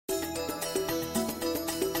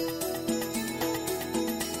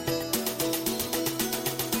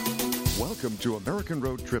Welcome to American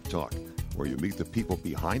Road Trip Talk, where you meet the people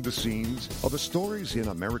behind the scenes of the stories in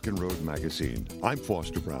American Road Magazine. I'm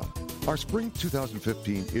Foster Brown. Our spring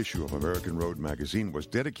 2015 issue of American Road Magazine was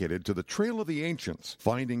dedicated to the Trail of the Ancients,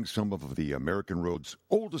 finding some of the American Road's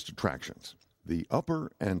oldest attractions. The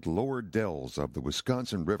upper and lower dells of the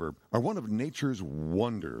Wisconsin River are one of nature's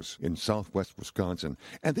wonders in southwest Wisconsin,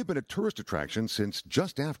 and they've been a tourist attraction since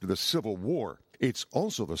just after the Civil War. It's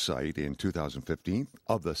also the site in 2015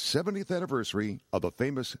 of the 70th anniversary of the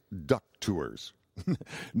famous duck tours.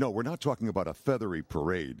 No, we're not talking about a feathery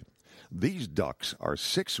parade. These ducks are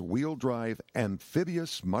 6-wheel drive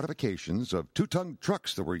amphibious modifications of 2-ton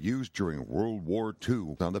trucks that were used during World War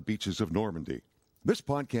II on the beaches of Normandy. This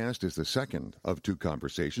podcast is the second of 2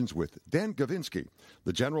 conversations with Dan Gavinski,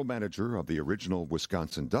 the general manager of the original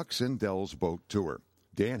Wisconsin Ducks and Dell's boat tour.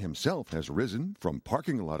 Dan himself has risen from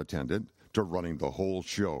parking lot attendant to running the whole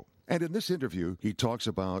show. And in this interview, he talks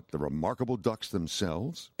about the remarkable ducks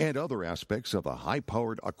themselves and other aspects of the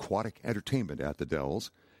high-powered aquatic entertainment at the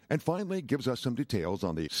Dells, and finally gives us some details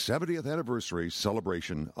on the 70th anniversary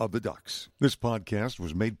celebration of the Ducks. This podcast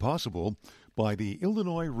was made possible by the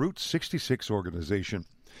Illinois Route 66 organization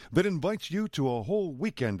that invites you to a whole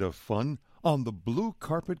weekend of fun on the Blue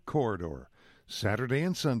Carpet Corridor, Saturday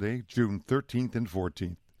and Sunday, June 13th and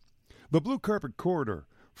 14th. The Blue Carpet Corridor,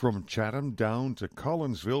 from Chatham down to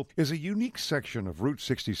Collinsville, is a unique section of Route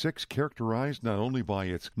 66 characterized not only by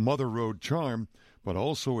its Mother Road charm, but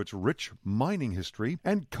also its rich mining history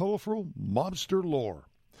and colorful mobster lore.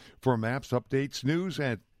 For maps, updates, news,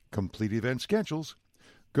 and complete event schedules,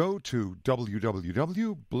 go to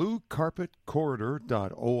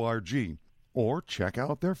www.bluecarpetcorridor.org or check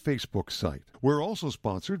out their Facebook site. We're also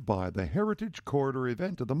sponsored by the Heritage Corridor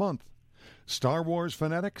event of the month. Star Wars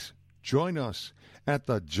fanatics, join us at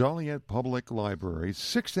the Joliet Public Library's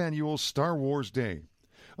 6th Annual Star Wars Day.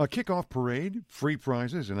 A kickoff parade, free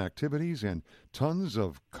prizes and activities, and tons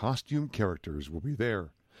of costume characters will be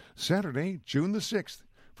there. Saturday, June the 6th,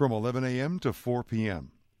 from 11 a.m. to 4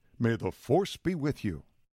 p.m. May the Force be with you.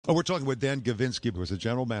 We're talking with Dan Gavinski, who is the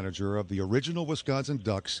general manager of the original Wisconsin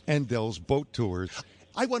Ducks and Dell's boat tours.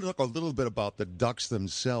 I want to talk a little bit about the ducks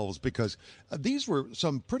themselves because these were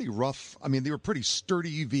some pretty rough, they were pretty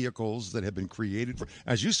sturdy vehicles that had been created for,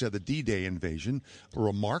 as you said, the D-Day invasion,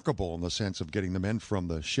 remarkable in the sense of getting the men from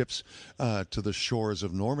the ships to the shores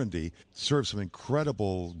of Normandy, served some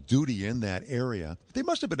incredible duty in that area. They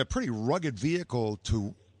must have been a pretty rugged vehicle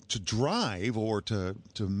to drive or to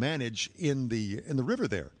manage in the river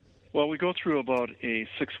there. Well, we go through about a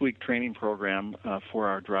 6-week training program for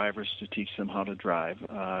our drivers to teach them how to drive.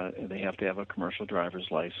 They have to have a commercial driver's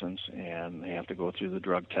license, and they have to go through the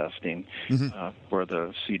drug testing for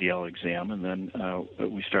the CDL exam, and then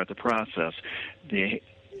we start the process. The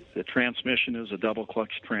transmission is a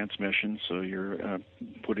double-clutch transmission, so you're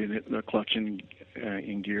putting the clutch in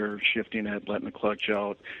gear, shifting it, letting the clutch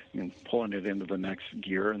out, and pulling it into the next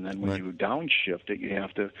gear. And then when you downshift it, you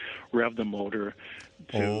have to rev the motor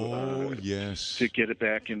to get it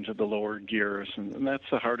back into the lower gears. And that's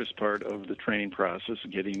the hardest part of the training process,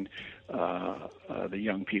 getting the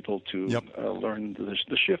young people to learn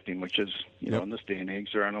the shifting, which is, in this day and age,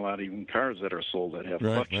 there aren't a lot of even cars that are sold that have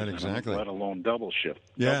clutches in them, let alone double shift.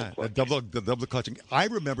 Yeah, the double clutching. I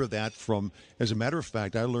remember that from, as a matter of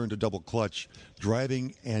fact, I learned a double clutch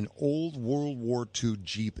driving an old World War II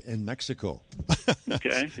Jeep in Mexico.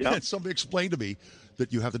 Okay, yeah. And somebody explained to me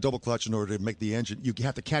that you have the double clutch in order to make the engine, you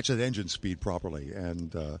have to catch that engine speed properly,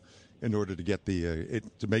 and in order to get to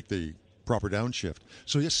make the proper downshift.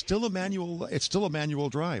 So it's still a manual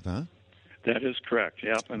drive, huh? That is correct,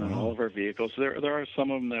 yep, and on all of our vehicles. There are some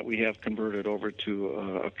of them that we have converted over to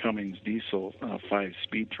a Cummins diesel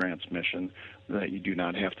 5-speed transmission that you do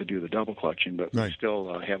not have to do the double clutching, but we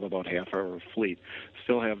still have about half our fleet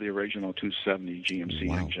still have the original 270 GMC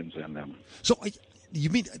engines in them. So you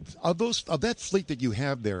mean, of that fleet that you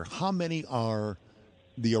have there, how many are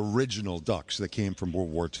the original ducks that came from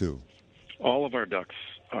World War II? All of our ducks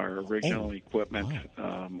are original equipment.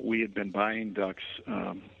 Wow. We had been buying ducks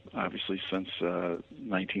obviously since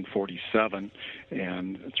 1947,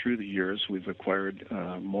 and through the years we've acquired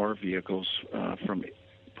more vehicles from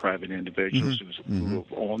private individuals who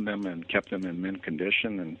have owned them and kept them in mint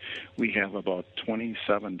condition, and we have about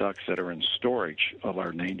 27 ducks that are in storage of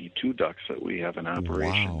our 92 ducks that we have in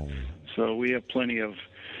operation. Wow. So we have plenty of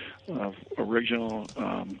original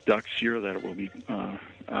ducks here that will be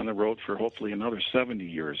on the road for hopefully another 70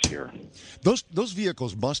 years here. Those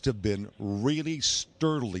vehicles must have been really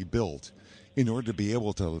sturdily built in order to be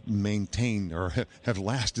able to maintain or have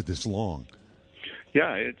lasted this long.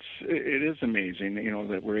 Yeah, it is amazing,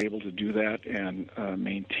 that we're able to do that and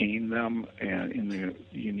maintain them and in the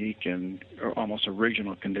unique and almost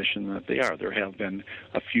original condition that they are. There have been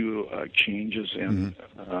a few changes in,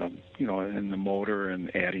 in the motor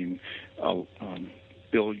and adding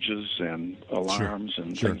bilges and alarms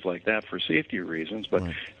and things like that for safety reasons, but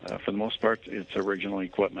for the most part, it's original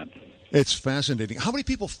equipment. It's fascinating. How many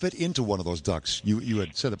people fit into one of those ducks? You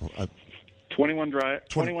had said 21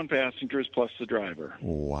 passengers plus the driver.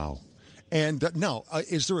 Wow. And now,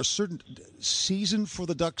 is there a certain season for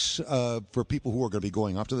the ducks for people who are going to be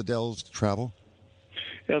going up to the Dells to travel?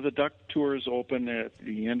 Yeah, the duck tours open at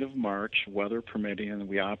the end of March, weather permitting, and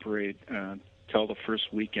we operate till the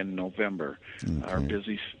first week in November. Okay. Our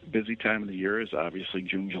busy time of the year is obviously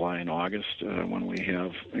June, July, and August, when we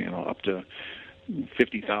have up to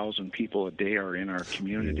 50,000 people a day are in our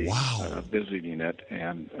community visiting it,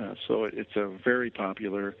 and so it's a very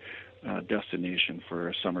popular destination for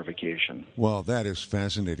a summer vacation. Well, that is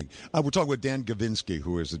fascinating. We're talking with Dan Gavinski,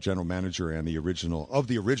 who is the general manager and the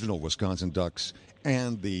original Wisconsin Ducks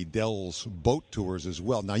and the Dell's boat tours as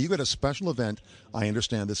well. Now, you've got a special event, I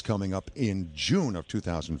understand this coming up in June of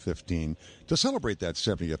 2015 to celebrate that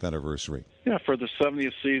 70th anniversary. Yeah, for the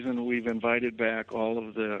 70th season, we've invited back all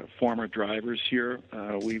of the former drivers here.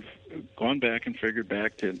 We've gone back and figured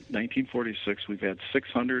back to 1946. We've had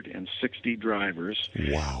 660 drivers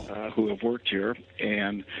who have worked here,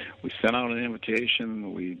 and we sent out an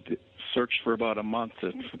invitation. We searched for about a month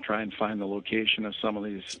to try and find the location of some of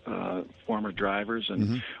these former drivers,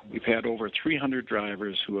 and we've had over 300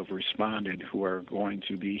 drivers who have responded who are going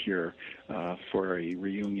to be here for a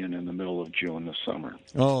reunion in the middle of June this summer.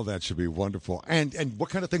 Oh, that should be wonderful. And what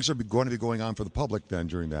kind of things are going to be going on for the public then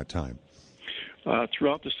during that time?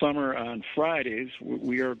 Throughout the summer on Fridays,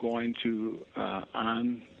 we are going to,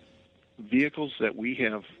 on vehicles that we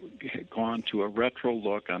have gone to a retro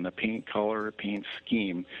look on the paint color, paint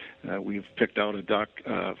scheme. We've picked out a duck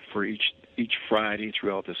for each Friday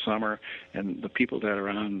throughout the summer, and the people that are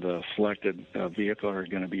on the selected vehicle are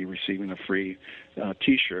going to be receiving a free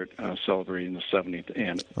T-shirt celebrating the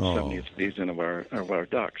 70th season of our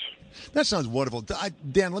ducks. That sounds wonderful.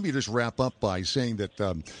 Dan, let me just wrap up by saying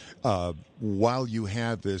that while you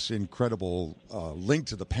have this incredible link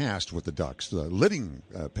to the past with the ducks, the living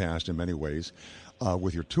past in many ways,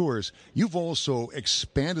 with your tours, you've also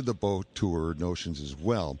expanded the boat tour notions as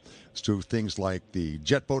well to things like the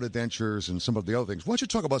jet boat adventures and some of the other things. Why don't you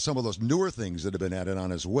talk about some of those newer things that have been added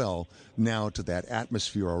on as well now to that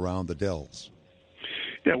atmosphere around the Dells?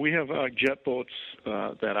 Yeah, we have jet boats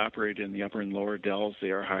that operate in the upper and lower Dells.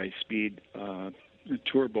 They are high-speed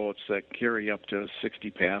tour boats that carry up to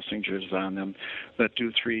 60 passengers on them that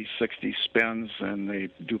do 360 spins, and they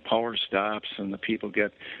do power stops, and the people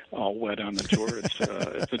get all wet on the tour.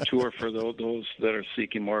 It's a tour for those that are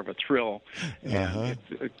seeking more of a thrill, and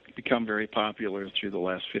it's become very popular through the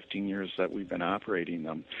last 15 years that we've been operating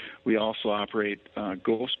them. We also operate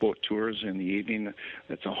ghost boat tours in the evening.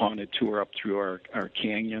 It's a haunted tour up through our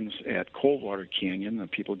canyons at Coldwater Canyon. The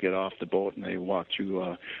people get off the boat and they walk through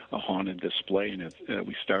a haunted display, and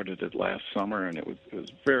we started it last summer, and it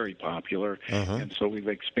was very popular, and so we've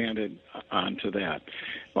expanded onto that.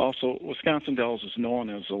 Also, Wisconsin Dells is known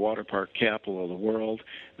as the water park capital of the world.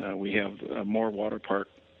 We have more water park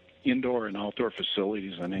indoor and outdoor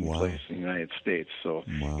facilities than any place in the United States. So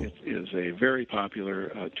it is a very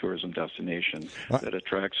popular tourism destination that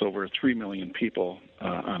attracts over 3 million people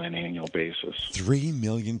on an annual basis. 3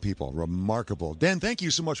 million people. Remarkable. Dan, thank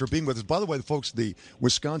you so much for being with us. By the way, folks, the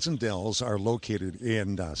Wisconsin Dells are located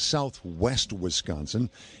in southwest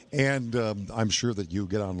Wisconsin, and I'm sure that you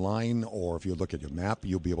get online, or if you look at your map,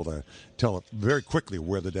 you'll be able to tell very quickly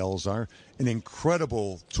where the Dells are. An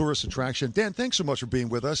incredible tourist attraction. Dan, thanks so much for being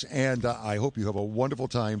with us, and I hope you have a wonderful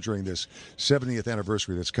time during this 70th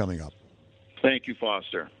anniversary that's coming up. Thank you,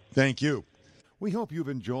 Foster. Thank you. We hope you've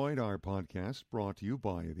enjoyed our podcast brought to you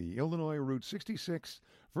by the Illinois Route 66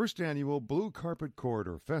 First Annual Blue Carpet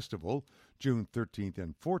Corridor Festival, June 13th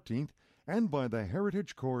and 14th, and by the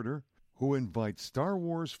Heritage Corridor, who invites Star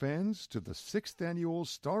Wars fans to the 6th Annual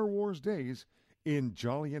Star Wars Days in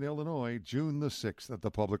Joliet, Illinois, June the 6th at the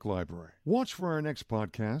Public Library. Watch for our next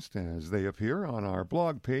podcast as they appear on our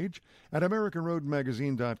blog page at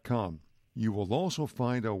AmericanRoadMagazine.com. You will also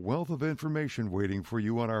find a wealth of information waiting for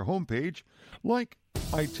you on our homepage, like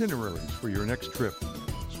itineraries for your next trip,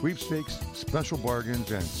 sweepstakes, special bargains,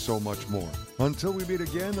 and so much more. Until we meet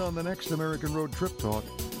again on the next American Road Trip Talk,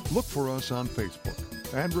 look for us on Facebook.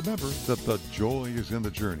 And remember that the joy is in the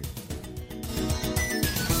journey.